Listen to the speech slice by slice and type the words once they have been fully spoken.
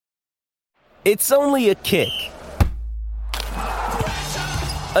It's only a kick,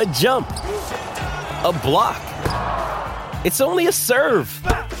 a jump, a block. It's only a serve.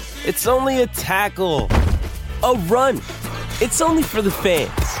 It's only a tackle, a run. It's only for the fans.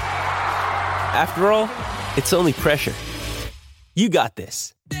 After all, it's only pressure. You got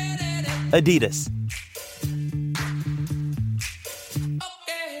this. Adidas.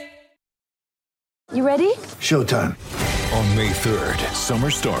 You ready? Showtime. On May 3rd, summer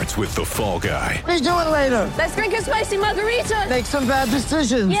starts with The Fall Guy. Let's do it later. Let's drink a spicy margarita. Make some bad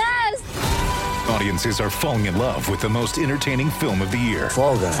decisions. Yes! Audiences are falling in love with the most entertaining film of the year.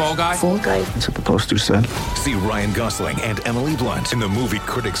 Fall Guy. Fall Guy? Fall Guy. That's what the poster said. See Ryan Gosling and Emily Blunt in the movie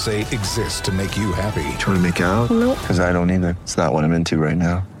critics say exists to make you happy. Trying to make it out? Nope. Because I don't either. It's not what I'm into right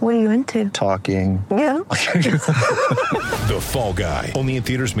now. What are you into? Talking. Yeah. The Fall Guy. Only in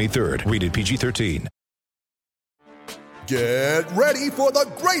theaters May 3rd. Rated PG-13. Get ready for the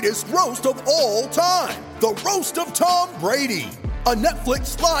greatest roast of all time. The Roast of Tom Brady. A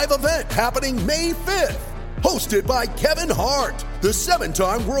Netflix live event happening May 5th. Hosted by Kevin Hart. The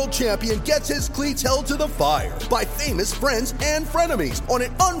 7-time world champion gets his cleats held to the fire by famous friends and frenemies on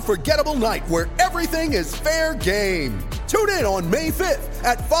an unforgettable night where everything is fair game. Tune in on May 5th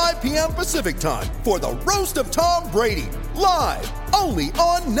at 5 p.m. Pacific time for the Roast of Tom Brady. Live only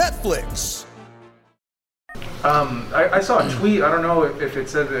on Netflix. I saw a tweet. I don't know if it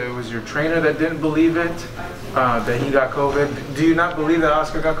said that it was your trainer that didn't believe it, that he got COVID. Do you not believe that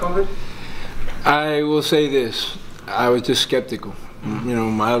Oscar got COVID? I will say this. I was just skeptical.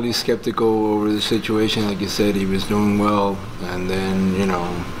 Mildly skeptical over the situation. Like you said, he was doing well. And then,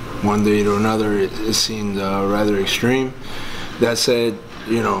 one day to another, it seemed rather extreme. That said,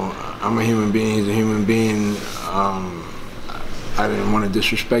 I'm a human being. He's a human being. I didn't want to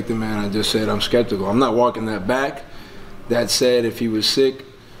disrespect the man. I just said I'm skeptical. I'm not walking that back. That said, if he was sick,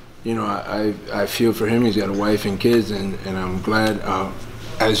 I feel for him. He's got a wife and kids, and I'm glad.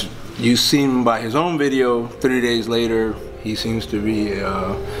 As you've seen by his own video, 3 days later, he seems to be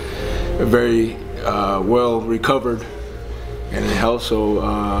very well recovered and in health. So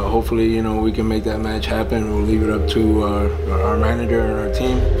hopefully, we can make that match happen. We'll leave it up to our manager and our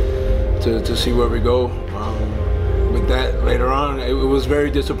team to see where we go. With that later on, it was very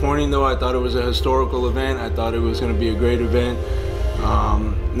disappointing though. I thought it was a historical event. I thought it was going to be a great event,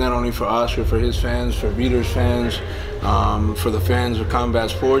 not only for Oscar, for his fans, for Vitor's fans, for the fans of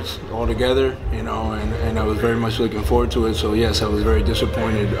combat sports altogether, and I was very much looking forward to it. So yes, I was very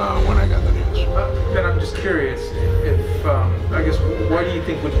disappointed when I got the news. Then I'm just curious, if I guess, what do you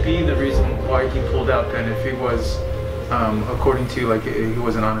think would be the reason why he pulled out then, if he was, according to you, he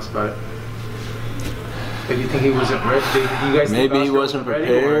wasn't honest about it? Do you think he wasn't ready? Maybe he wasn't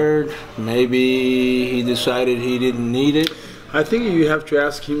prepared. Maybe he decided he didn't need it. I think you have to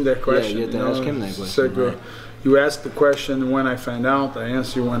ask him that question. Yeah, you have to ask him that question. So, right. You ask the question when I find out. I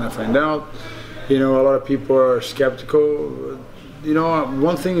answer when I find out. A lot of people are skeptical.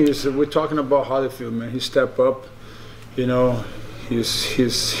 One thing is we're talking about Holyfield, man. He stepped up.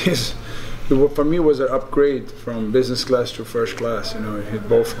 For me, was an upgrade from business class to first class. He had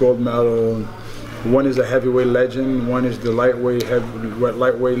both gold medal. One is a heavyweight legend, one is the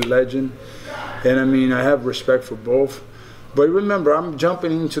lightweight legend. And I have respect for both. But remember, I'm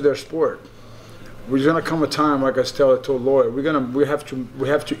jumping into their sport. There's gonna come a time, like I told Lloyd, we have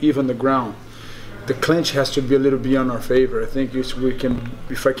to even the ground. The clinch has to be a little bit on our favor. I think if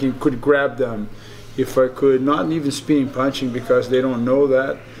I could grab them, if I could, not even spinning punching because they don't know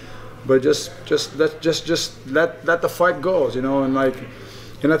that, but just let the fight go,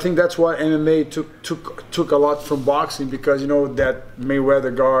 And I think that's why MMA took a lot from boxing because that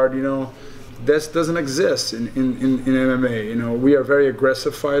Mayweather guard, that doesn't exist in MMA. We are very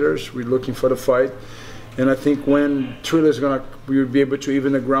aggressive fighters. We're looking for the fight, and I think when Triller's we will be able to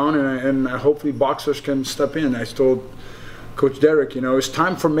even the ground, and hopefully boxers can step in. I told Coach Derek, it's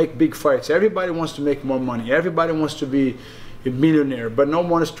time for make big fights. Everybody wants to make more money. Everybody wants to be a millionaire, but no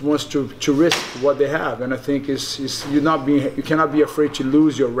one wants to risk what they have. And I think you cannot be afraid to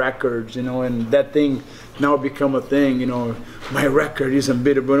lose your records, and that thing now become a thing. My record is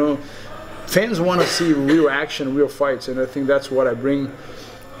unbeatable. Fans want to see real action, real fights, and I think that's what I bring.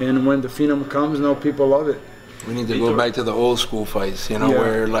 And when the Phenom comes, people love it. We need to go back to the old school fights,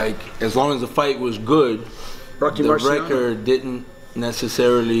 where as long as the fight was good, Rocky the Marciano. record didn't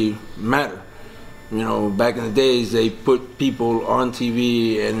necessarily matter. Back in the days, they put people on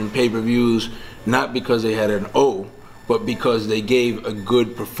TV and in pay-per-views not because they had an O, but because they gave a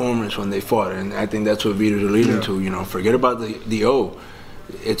good performance when they fought. And I think that's what Vitor's alluding to. Forget about the O.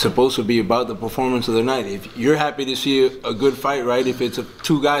 it's supposed to be about the performance of the night. If you're happy to see a good fight, right? If it's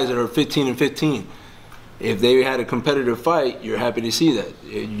two guys that are 15-15, if they had a competitive fight, you're happy to see that.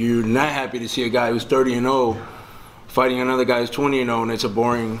 You're not happy to see a guy who's 30-0 fighting another guy who's 20-0, and it's a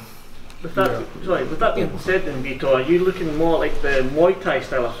boring. With that being said, then Vito, are you looking more like the Muay Thai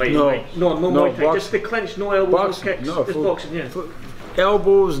style of fighting? No, right? no Muay Thai. Just the clinch, no elbows, boxing, no kicks, no, just boxing. Yeah.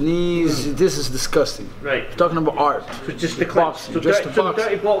 Elbows, knees, this is disgusting. Right. We're talking about art. So just the clinch. Boxing, So just dirty, the boxing.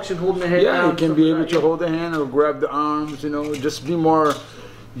 dirty boxing, holding the head. Yeah, you arms, can be something able like to that, hold the hand or grab the arms, just be more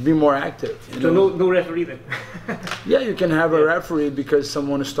active. So no referee then. Yeah, you can have a referee because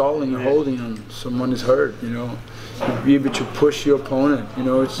someone is stalling and holding on, someone is hurt, You be able to push your opponent,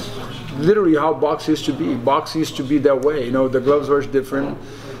 it's literally how boxing used to be. Boxing used to be that way, the gloves were different.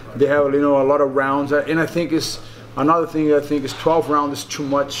 They have, a lot of rounds, and I think another thing I think is 12 rounds is too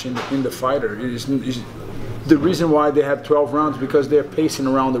much in the fighter. The reason why they have 12 rounds because they're pacing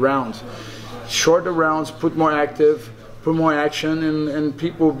around the rounds. Shorter rounds, put more active, put more action, and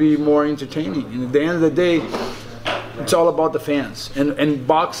people will be more entertaining. And at the end of the day, it's all about the fans. And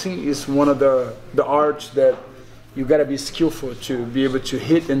boxing is one of the arts that you gotta be skillful to be able to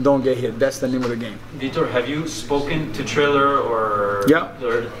hit and don't get hit. That's the name of the game. Vitor, have you spoken to Triller or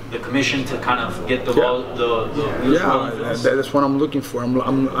the commission to kind of get the that's what I'm looking for.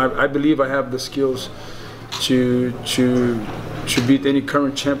 I believe I have the skills to beat any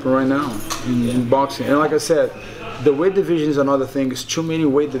current champion right now in boxing. And like I said, the weight division is another thing. It's too many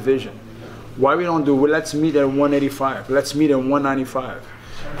weight division. Why we don't let's meet at 185. Let's meet at 195.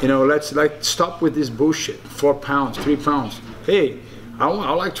 Let's stop with this bullshit. 4 pounds, 3 pounds. Hey, I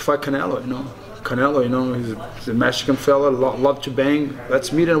like to fight Canelo. Canelo, he's a Mexican fella, love to bang.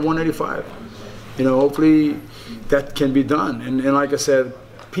 Let's meet at 185. Hopefully that can be done. And like I said,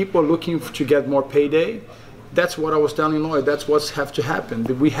 people are looking to get more payday. That's what I was telling Lloyd. That's what's have to happen.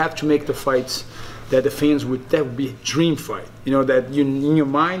 We have to make the fights that the fans that would be a dream fight. That in your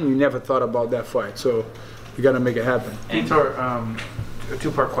mind you never thought about that fight. So we got to make it happen. Vitor, a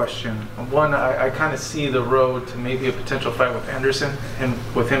two-part question. One, I kind of see the road to maybe a potential fight with Anderson, and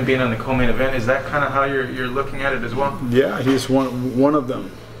with him being on the co-main event. Is that kind of how you're looking at it as well? Yeah, he's one of them.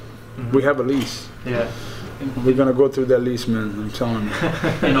 Mm-hmm. We have a lease. Yeah. We're gonna go through that lease, man. I'm telling you.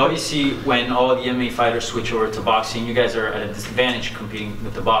 And obviously, when all the MMA fighters switch over to boxing, you guys are at a disadvantage competing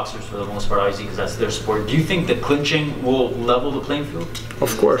with the boxers for the most part, obviously, because that's their sport. Do you think that clinching will level the playing field?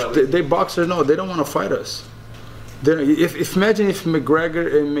 Of course, they boxers they don't want to fight us. Imagine if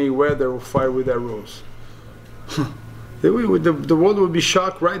McGregor and Mayweather will fight with that rules. The world would be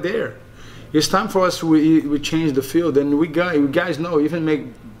shocked right there. It's time for us we change the field, and we guys know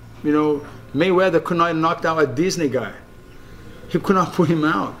even Mayweather could not knock out a Disney guy. He could not put him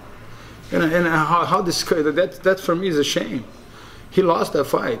out. And how this that for me is a shame. He lost that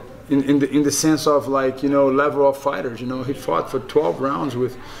fight in the sense of level of fighters. He fought for 12 rounds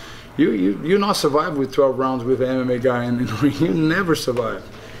with. You not survive with 12 rounds with an MMA guy, and you never survive.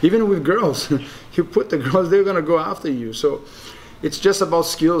 Even with girls, you put the girls, they're gonna go after you. So it's just about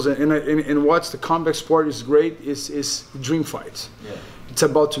skills, and what's the combat sport is great is dream fights. Yeah. It's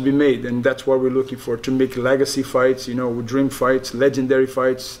about to be made, and that's what we're looking for, to make legacy fights, dream fights, legendary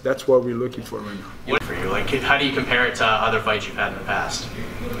fights. That's what we're looking for right now. What for you? How do you compare it to other fights you've had in the past?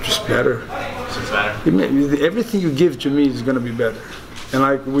 Just better. So it's better? Everything you give to me is gonna be better. And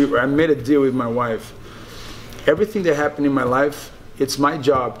I made a deal with my wife. Everything that happened in my life, it's my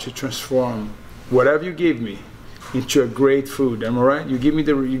job to transform whatever you give me into a great food. Am I right? You give me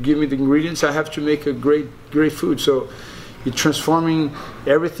the ingredients, I have to make a great food. So you're transforming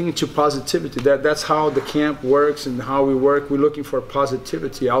everything into positivity. That's how the camp works and how we work. We're looking for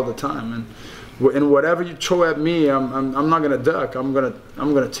positivity all the time. And whatever you throw at me, I'm not gonna duck. I'm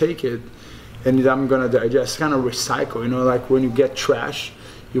gonna take it. And I'm gonna digest, kind of recycle, like when you get trash,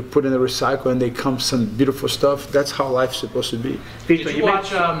 you put in the recycle and they come some beautiful stuff. That's how life's supposed to be. Did you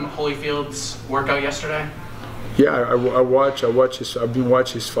watch Holyfield's workout yesterday? Yeah, I've been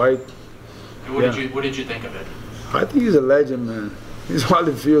watching his fight. And what did you think of it? I think he's a legend, man. He's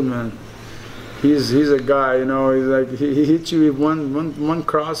Holyfield, man. He's a guy, he's like he hits you with one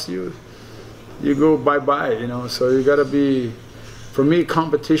cross, you go bye-bye, So you gotta be. For me,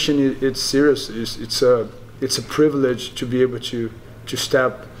 competition, it's serious. It's a privilege to be able to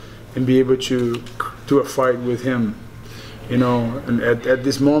step and be able to do a fight with him, and at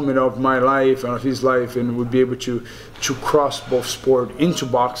this moment of my life and of his life, and would be able to cross both sport into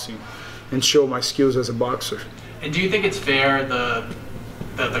boxing and show my skills as a boxer. And do you think it's fair the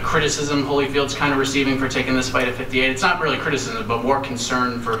criticism Holyfield's kind of receiving for taking this fight at 58? It's not really criticism, but more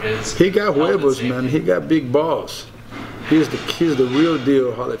concern for his. He got huevos, man. He got big balls. He's the real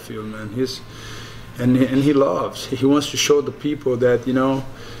deal, Holyfield, man. And he loves. He wants to show the people that, you know,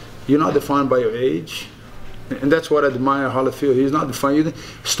 you're not defined by your age. And that's what I admire Holyfield. He's not defined.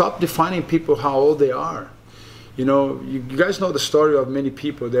 Stop defining people how old they are. You know, you guys know the story of many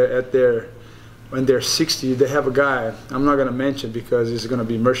people that when they're 60, they have a guy, I'm not going to mention because it's going to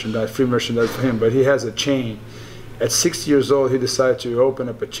be free merchandise for him, but he has a chain. At 60 years old, he decided to open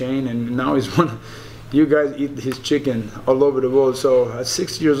up a chain, and now he's you guys eat his chicken all over the world. So at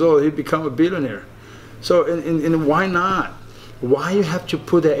 60 years old, he become a billionaire. So, and why not? Why you have to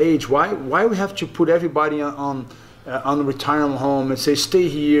put the age? Why we have to put everybody on the retirement home and say, stay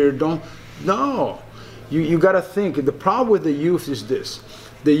here, don't, no. You got to think, the problem with the youth is this.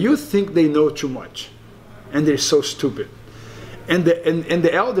 The youth think they know too much, and they're so stupid. And the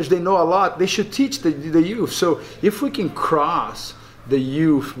elders, they know a lot. They should teach the youth. So if we can cross the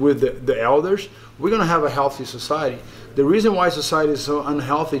youth with the elders, we're going to have a healthy society. The reason why society is so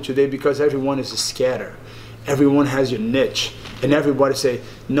unhealthy today because everyone is scattered. Everyone has your niche. And everybody say,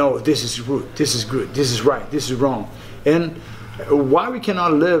 no, this is good, this is good, this is right, this is wrong. And why we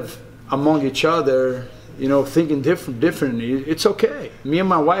cannot live among each other, you know, thinking differently, it's okay. Me and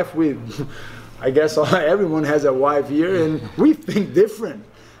my wife, I guess everyone has a wife here, and we think different.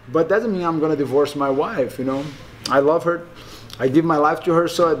 But that doesn't mean I'm going to divorce my wife, you know. I love her. I give my life to her,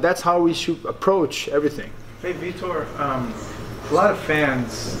 so that's how we should approach everything. Hey, Vitor, a lot of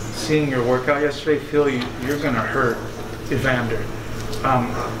fans seeing your workout yesterday feel you're going to hurt Evander.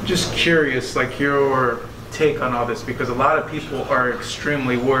 Just curious, like your take on all this, because a lot of people are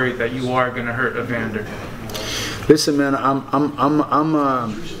extremely worried that you are going to hurt Evander. Listen, man, I'm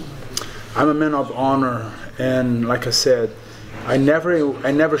a man of honor, and like I said, I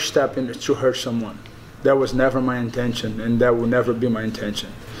never step in to hurt someone. That was never my intention, and that will never be my intention.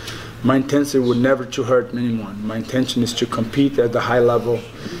 My intention would never to hurt anyone. My intention is to compete at the high level,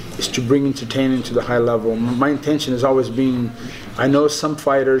 is to bring entertainment to the high level. My intention has always been, I know some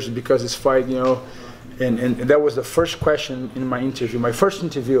fighters, because it's fight, you know, and that was the first question in my interview. My first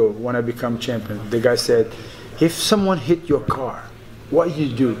interview when I become champion, the guy said, if someone hit your car, what you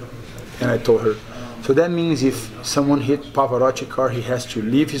do? And I told her, so that means if someone hit Pavarotti car, he has to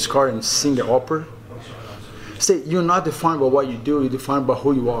leave his car and sing the opera? Say, you're not defined by what you do, you're defined by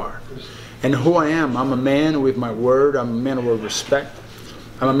who you are. And who I am, I'm a man with my word, I'm a man with respect.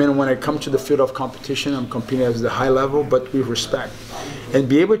 I'm a man when I come to the field of competition, I'm competing at the high level, but with respect. And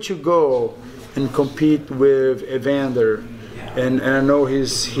be able to go and compete with Evander, and I know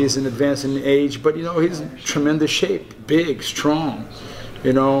he's in advance in age, but you know, he's in tremendous shape, big, strong,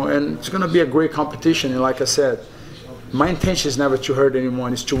 you know, and it's going to be a great competition. And like I said, my intention is never to hurt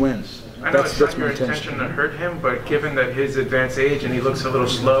anyone, it's to win. I know it's not your intention to hurt him, but given that his advanced age and he looks a little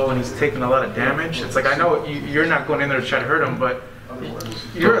slow and he's taking a lot of damage, it's like, I know you're not going in there to try to hurt him, but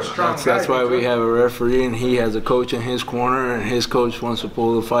you're a strong guy. That's why we have a referee, and he has a coach in his corner, and his coach wants to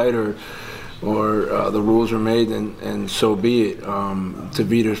pull the fight, or the rules are made, and so be it. To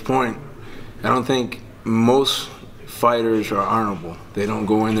Vitor's point, I don't think most fighters are honorable. They don't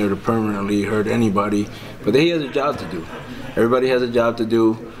go in there to permanently hurt anybody, but he has a job to do. Everybody has a job to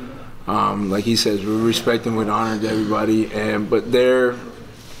do. Like he says, we respect him with honor to everybody, but there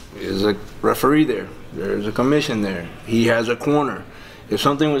is a referee there. There's a commission there. He has a corner. If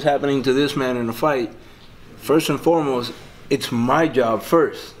something was happening to this man in a fight, first and foremost, it's my job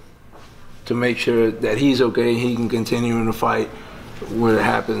first to make sure that he's okay, he can continue in the fight when it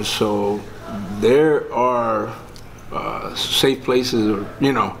happens. So there are safe places,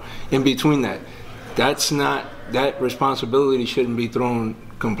 you know, in between that. That responsibility shouldn't be thrown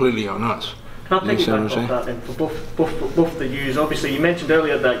completely on us. Can I take you back off that then for both the yous? Obviously, you mentioned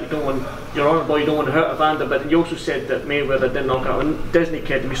earlier that you're honourable, you don't want to hurt Evander, but you also said that Mayweather did knock out a Disney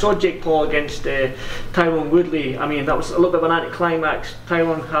kid. We saw Jake Paul against Tyron Woodley. I mean, that was a little bit of an anticlimax.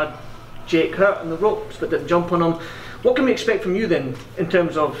 Tyron had Jake hurt on the ropes but didn't jump on him. What can we expect from you then in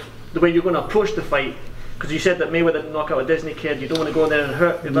terms of the way you're going to approach the fight? Because you said that Mayweather didn't knock out a Disney kid, you don't want to go in there and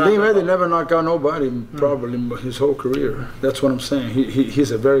hurt Evander. Mayweather never knocked out nobody, probably his whole career. That's what I'm saying. He's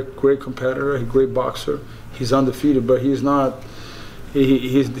a very great competitor, a great boxer. He's undefeated, but he's not.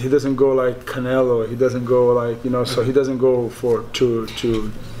 He doesn't go like Canelo. He doesn't go like, you know. So he doesn't go for to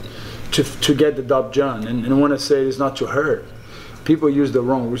get the job done. And when I say it's not to hurt, people use the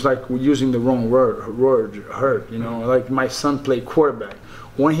wrong. It's like we're using the wrong word hurt. You know, like my son played quarterback.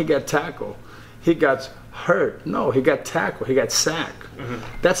 When he got tackled, he got hurt. No, he got tackled. He got sacked.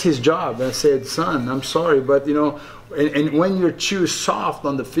 That's his job. And I said, son, I'm sorry, but you know, And when you're too soft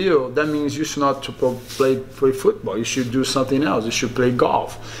on the field, that means you should not play football. You should do something else. You should play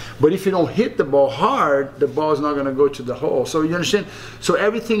golf. But if you don't hit the ball hard, the ball is not going to go to the hole. So you understand? So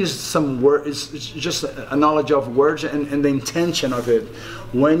everything is some word. It's just a knowledge of words and the intention of it.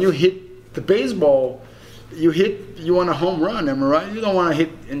 When you hit the baseball, you want a home run. Am I right? You don't want to hit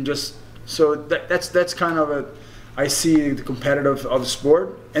and just. So that's kind of a. I see the competitive of the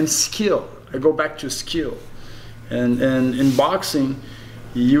sport and skill. I go back to skill. And in boxing,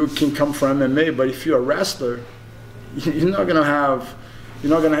 you can come from MMA, but if you're a wrestler, you're not gonna have.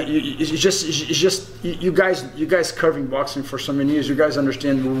 It's just you guys covering boxing for so many years. You guys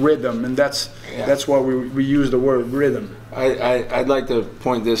understand rhythm, and that's why we use the word rhythm. I'd like to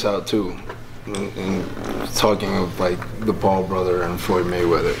point this out too, in talking of like the Paul brother and Floyd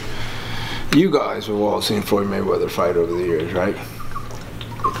Mayweather. You guys have all seen Floyd Mayweather fight over the years, right?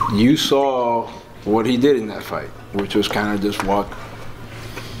 You saw what he did in that fight, which was kind of just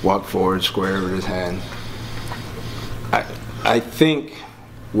walk forward, square with his hand. I think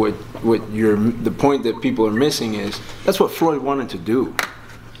the point that people are missing is that's what Floyd wanted to do.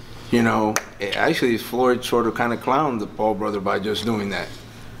 You know, actually Floyd sort of kind of clowned the Paul brother by just doing that.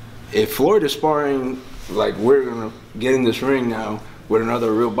 If Floyd is sparring like we're gonna get in this ring now with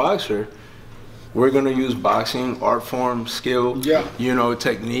another real boxer, we're gonna use boxing, art form, skill,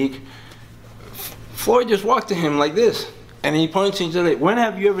 technique. Floyd just walked to him like this, and he points each other. When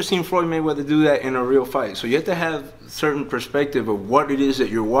have you ever seen Floyd Mayweather do that in a real fight? So you have to have certain perspective of what it is that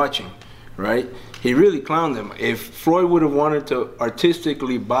you're watching, right? He really clowned him. If Floyd would have wanted to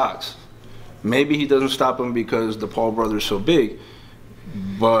artistically box, maybe he doesn't stop him because the Paul brother's so big,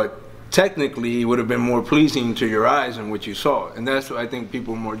 but technically it would have been more pleasing to your eyes than what you saw. And that's what I think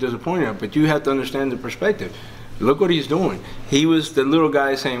people are more disappointed at. But you have to understand the perspective. Look what he's doing. He was the little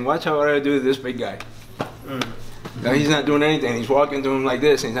guy saying, watch out what I do to this big guy. Now he's not doing anything. He's walking to him like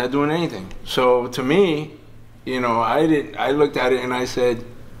this, and he's not doing anything. So to me, I looked at it and I said,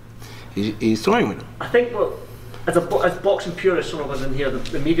 he's throwing with him. I think as boxing purists, some of us in here,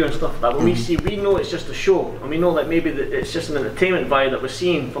 the media and stuff like that, when we know it's just a show, and we know that maybe it's just an entertainment value that we're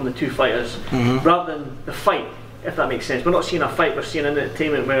seeing from the two fighters, rather than the fight, if that makes sense. We're not seeing a fight, we're seeing an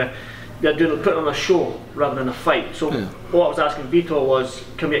entertainment where they're putting on a show rather than a fight. So what I was asking Vitor was,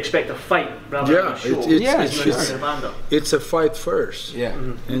 can we expect a fight rather than a show? It's a fight first,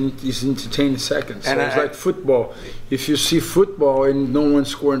 and it's entertaining second. So it's like football. If you see football and no one's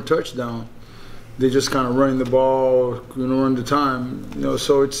scoring touchdown, they just kind of running the ball, run the time.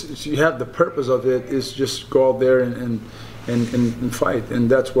 So it's you have the purpose of it is just go out there and fight, and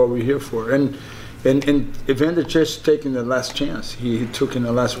that's what we're here for. And Evander just taking the last chance. He took in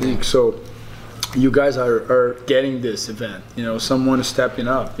the last week. So you guys are getting this event. Someone is stepping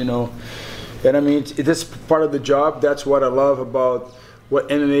up. And I mean, it's part of the job. That's what I love about what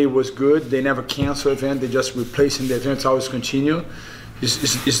MMA was good. They never cancel event. They just replacing the events. Always continue.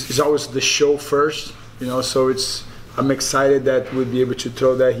 It's always the show first. So I'm excited that we'll be able to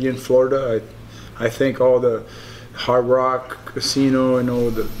throw that here in Florida. I think all the Hard Rock Casino and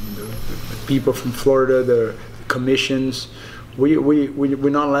all the people from Florida, the commissions, we're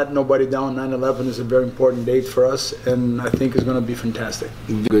not letting nobody down. 9/11 is a very important date for us, and I think it's going to be fantastic.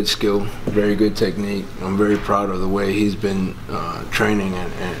 Good skill, very good technique. I'm very proud of the way he's been training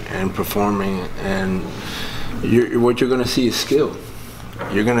and performing. And what you're going to see is skill.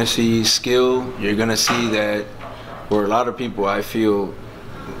 You're going to see skill. You're going to see that where a lot of people, I feel,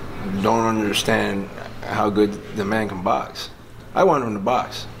 don't understand how good the man can box. I want him to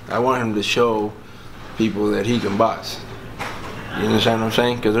box. I want him to show people that he can box. You understand what I'm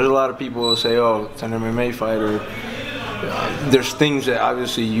saying? Because there's a lot of people who say, oh, it's an MMA fighter. There's things that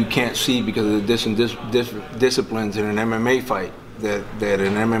obviously you can't see because of the different disciplines in an MMA fight that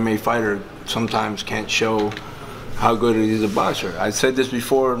an MMA fighter sometimes can't show how good he is a boxer. I said this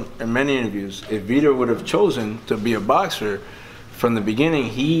before in many interviews. If Vitor would have chosen to be a boxer from the beginning,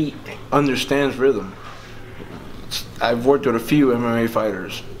 he understands rhythm. I've worked with a few MMA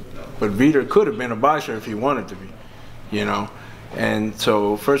fighters, but Vitor could have been a boxer if he wanted to be, And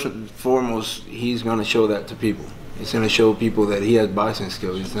so first and foremost, he's going to show that to people. He's going to show people that he has boxing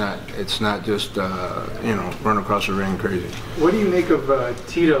skills. It's not just run across the ring crazy. What do you make of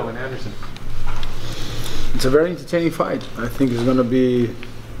Tito and Anderson? It's a very entertaining fight. I think it's going to be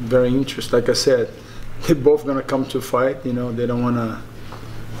very interesting. Like I said, they're both going to come to fight. They don't want to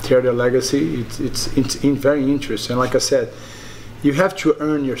tear their legacy. It's very interesting. Like I said, you have to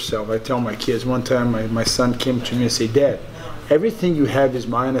earn yourself. I tell my kids, one time my son came to me and said, Dad, everything you have is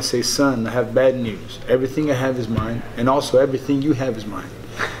mine. I say, son, I have bad news. Everything I have is mine, and also everything you have is mine.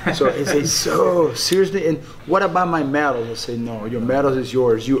 So he says, so seriously, and what about my medal? I say, no, your medal is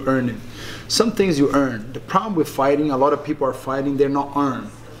yours. You earn it. Some things you earn. The problem with fighting, a lot of people are fighting, they're not earned.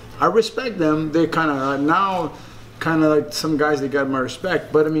 I respect them. They're kind of now, kind of like some guys, they got my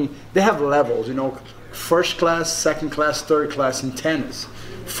respect. But I mean, they have levels, you know, first class, second class, third class in tennis.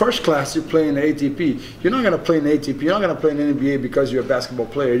 First class, you play in the ATP. You're not going to play in the ATP. You're not going to play in the NBA because you're a basketball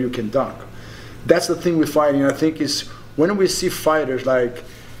player. You can dunk. That's the thing with fighting. I think is when we see fighters like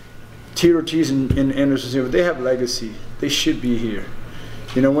Tito Ortiz and Anderson Silva, they have legacy. They should be here.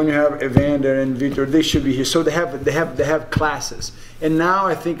 You know, when you have Evander and Victor, they should be here. So they have classes. And now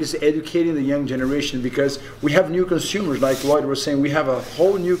I think it's educating the young generation because we have new consumers. Like Lloyd was saying, we have a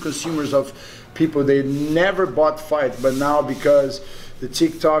whole new consumers of people. They never bought fight, but now because the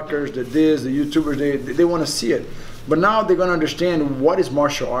TikTokers, the YouTubers, they want to see it. But now they're going to understand what is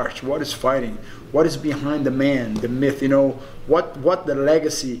martial arts, what is fighting, what is behind the man, the myth, you know, what the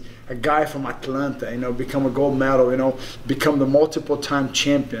legacy, a guy from Atlanta, you know, become a gold medal, you know, become the multiple-time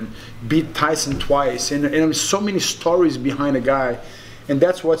champion, beat Tyson twice, and so many stories behind a guy. And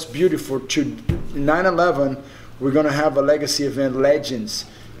that's what's beautiful. To 9/11, we're going to have a legacy event, legends,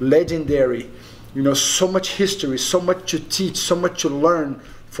 legendary, you know, so much history, so much to teach, so much to learn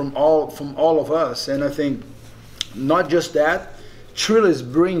from all of us. And I think not just that, Triller is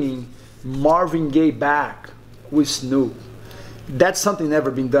bringing Marvin Gaye back with Snoop. That's something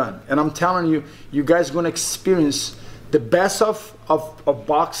never been done. And I'm telling you, you guys are going to experience the best of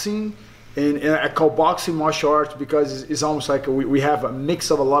boxing. And I call boxing martial arts because it's almost like we have a mix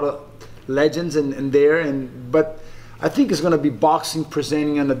of a lot of legends in there. But I think it's going to be boxing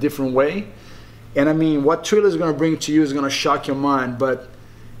presenting in a different way. And I mean, what Triller is going to bring to you is going to shock your mind. But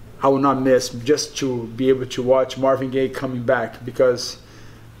I will not miss just to be able to watch Marvin Gaye coming back, because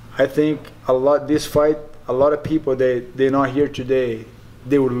I think this fight, a lot of people, they're not here today,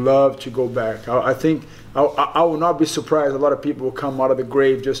 they would love to go back. I think I will not be surprised a lot of people will come out of the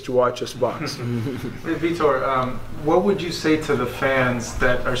grave just to watch us box. Vitor, what would you say to the fans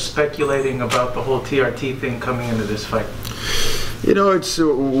that are speculating about the whole TRT thing coming into this fight? You know, it's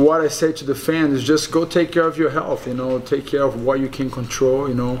what I say to the fans is just go take care of your health, you know, take care of what you can control,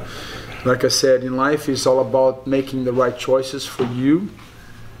 you know. Like I said, in life, it's all about making the right choices for you.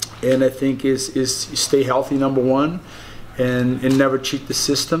 And I think is stay healthy, number one, and never cheat the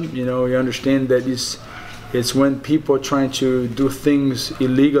system. You know, you understand that it's when people are trying to do things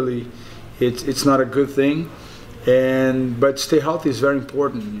illegally, it's not a good thing. But stay healthy is very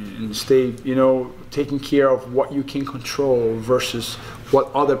important, and stay, you know, taking care of what you can control versus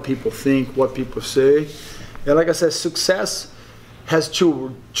what other people think, what people say. And like I said, success has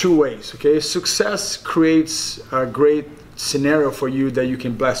two ways, okay? Success creates a great scenario for you that you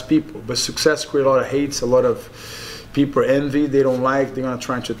can bless people, but success creates a lot of hates, a lot of people envy, they don't like, they're gonna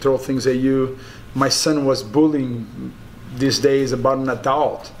try to throw things at you. My son was bullying these days about an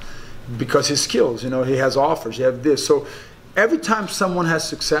adult because his skills, you know, he has offers, he has this. So every time someone has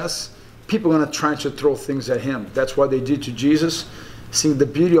success, people are going to try to throw things at him. That's what they did to Jesus. See, the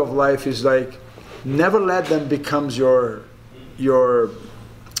beauty of life is like, never let them become your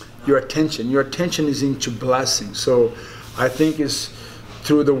attention. Your attention is into blessing. So I think it's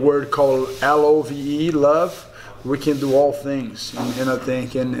through the word called LOVE, love, we can do all things. And I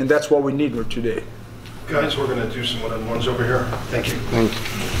think, and that's what we need today. Guys, we're going to do some one-on-ones over here. Thank you. Thank you.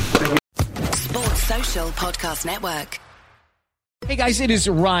 Sports Social Podcast Network. Hey guys, it is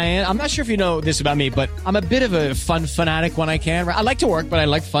Ryan. I'm not sure if you know this about me, but I'm a bit of a fun fanatic when I can. I like to work, but I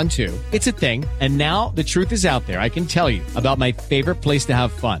like fun too. It's a thing. And now the truth is out there. I can tell you about my favorite place to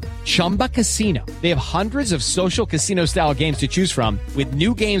have fun. Chumba Casino. They have hundreds of social casino style games to choose from with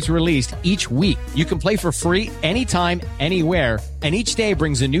new games released each week. You can play for free anytime, anywhere. And each day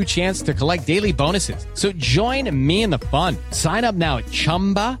brings a new chance to collect daily bonuses. So join me in the fun. Sign up now at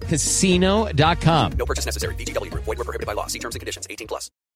ChumbaCasino.com. No purchase necessary. VGW Group. Void where prohibited by law. See terms and conditions. 18+.